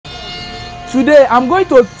Today I'm going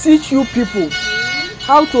to teach you people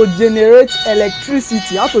how to generate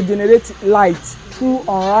electricity, how to generate light through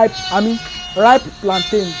ripe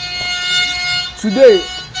plantain. Today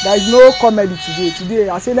there is no comedy today.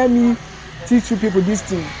 I say let me teach you people this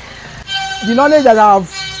thing. The knowledge that I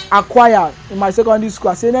have acquired in my secondary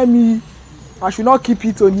school, I say I should not keep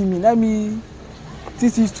it only me. Let me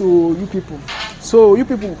teach it to you people. So you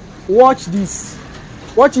people watch this,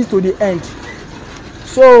 watch it to the end.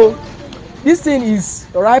 So this thing is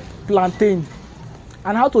ripe plantain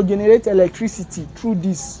and how to generate electricity through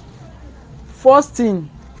this. First thing,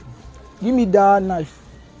 give me that knife.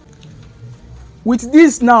 With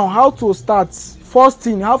this now, how to start? First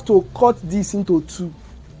thing, you have to cut this into two.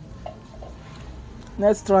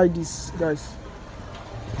 Let's try this, guys.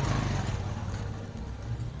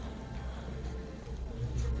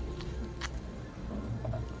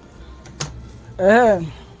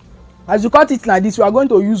 As you cut it like this, we are going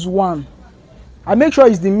to use one. And make sure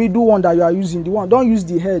it's the middle one that you are using. The one, don't use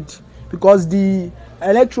the head, because the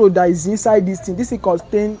electrode that is inside this thing, this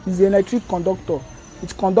is an electric conductor.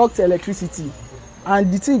 It conducts electricity,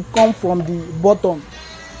 and the thing comes from the bottom.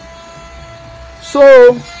 So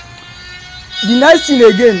the next thing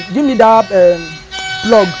again, give me that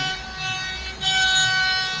plug.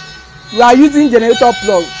 We are using generator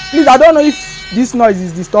plug. Please, I don't know if this noise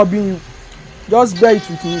is disturbing you. Just bear it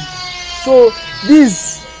with me. So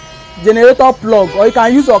this generator plug, or you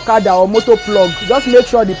can use Okada or motor plug, just make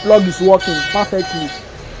sure the plug is working perfectly.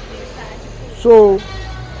 So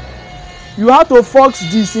you have to fix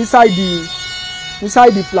this inside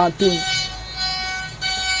the plantain.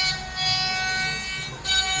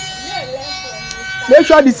 Make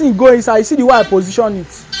sure the thing go inside. You see the way I position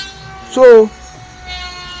it. So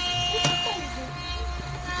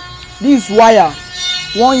this wire,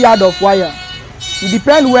 1 yard of wire. It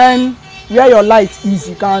depends where your light is.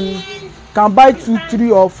 You can buy 2,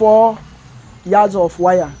 3 or 4 yards of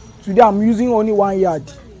wire. Today I'm using only 1 yard.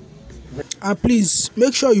 And please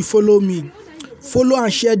make sure you follow me. Follow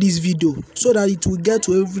and share this video so that it will get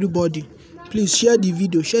to everybody. Please share the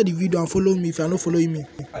video and follow me if you are not following me.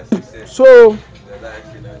 So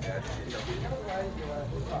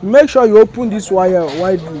make sure you open this wire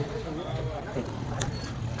widely.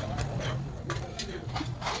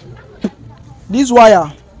 This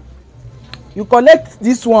wire, you connect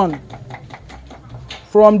this one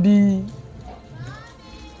from the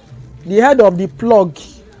head of the plug.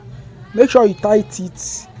 Make sure you tight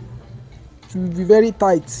it to be very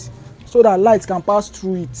tight so that light can pass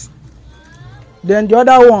through it. Then the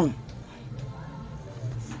other one,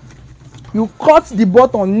 you cut the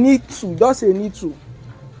button needle, just a needle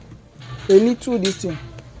this thing.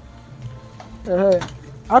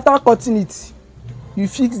 After cutting it, you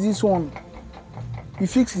fix this one. You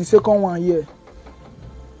fix the second one here.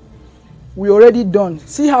 We already done.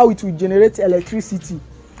 See how it will generate electricity.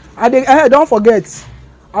 And don't forget,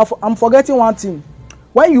 I'm forgetting one thing.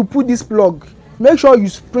 When you put this plug, make sure you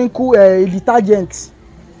sprinkle a detergent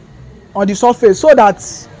on the surface so that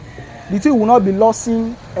the thing will not be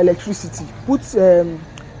losing electricity. Put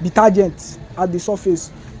detergent at the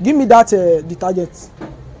surface. Give me that detergent.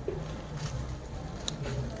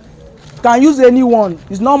 You can use any one.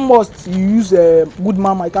 It's not must you use Good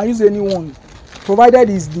Mama. You can use any one,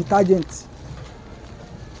 provided it's detergent.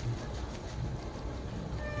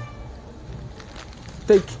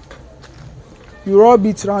 Take. You rub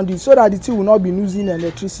it around it so that the thing will not be losing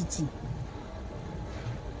electricity.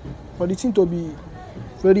 For the thing to be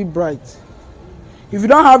very bright. If you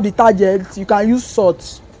don't have detergent, you can use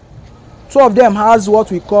salt. Two of them has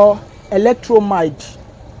what we call electromide.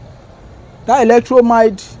 That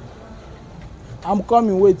electromide, I'm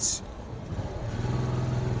coming, wait.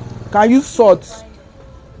 Can use salt.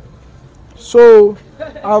 So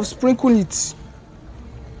I've sprinkled it.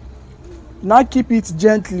 Now keep it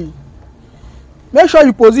gently. Make sure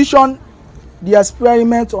you position the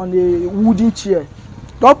experiment on a wooden chair.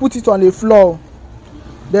 Don't put it on the floor.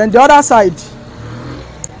 Then the other side,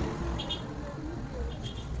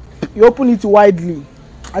 you open it widely.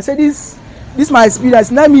 I say this is my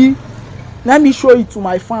experience. Let me show it to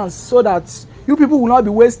my fans so that you people will not be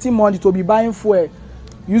wasting money to be buying fuel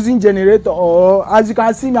using generator. Or as you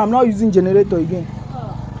can see me, I'm not using generator again.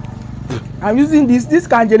 I'm using this. This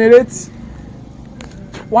can generate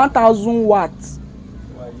 1000 watts.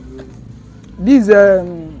 This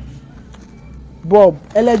bulb,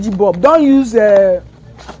 LED bulb. Don't use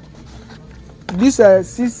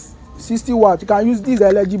this 60 watt. You can use this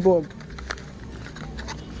LED bulb.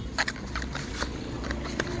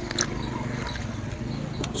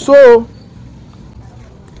 So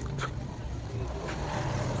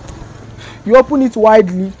you open it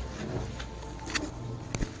widely.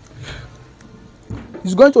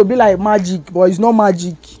 It's going to be like magic, but it's not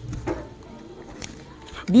magic.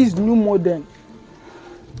 This is new modern.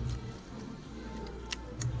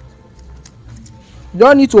 You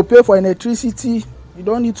don't need to pay for electricity. You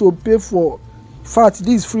don't need to pay for fat. This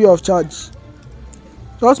is free of charge.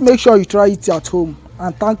 Just make sure you try it at home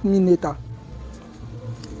and thank me later.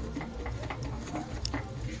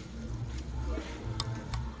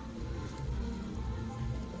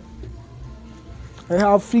 I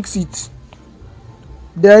have fixed it.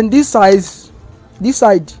 Then this side,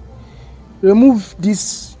 remove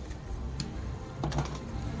this.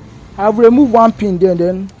 I have removed one pin there.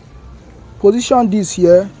 Then position this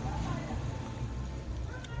here.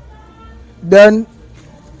 Then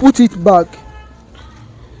put it back.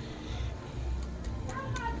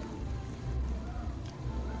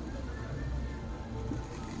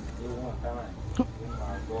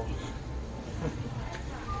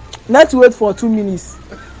 Let's wait for 2 minutes.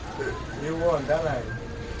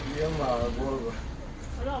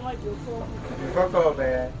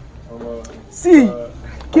 See,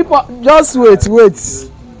 keep on, just wait.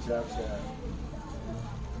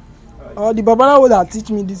 Oh, the Babalawo that teach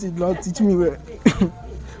me this is not teach me well.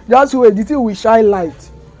 Just wait, the thing will shine light.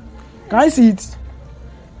 Can you see it?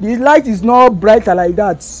 The light is not brighter like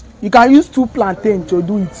that. You can use 2 plantain to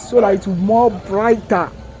do it so that it will be more brighter.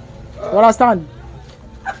 You understand?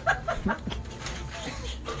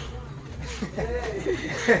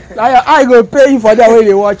 I go pay you for that way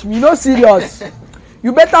they watch me. No serious.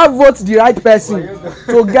 You better vote the right person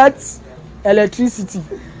to get electricity.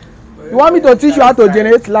 You want me to teach you how to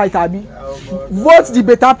generate light, abi? Vote the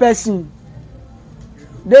better person.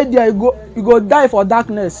 Then there you go die for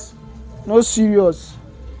darkness. No serious.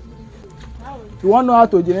 You want to know how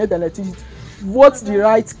to generate electricity? Vote the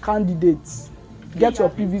right candidate. Get your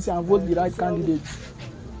PVC and vote the right candidate.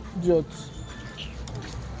 Just.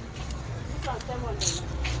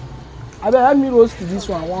 I bet help me roast this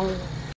one.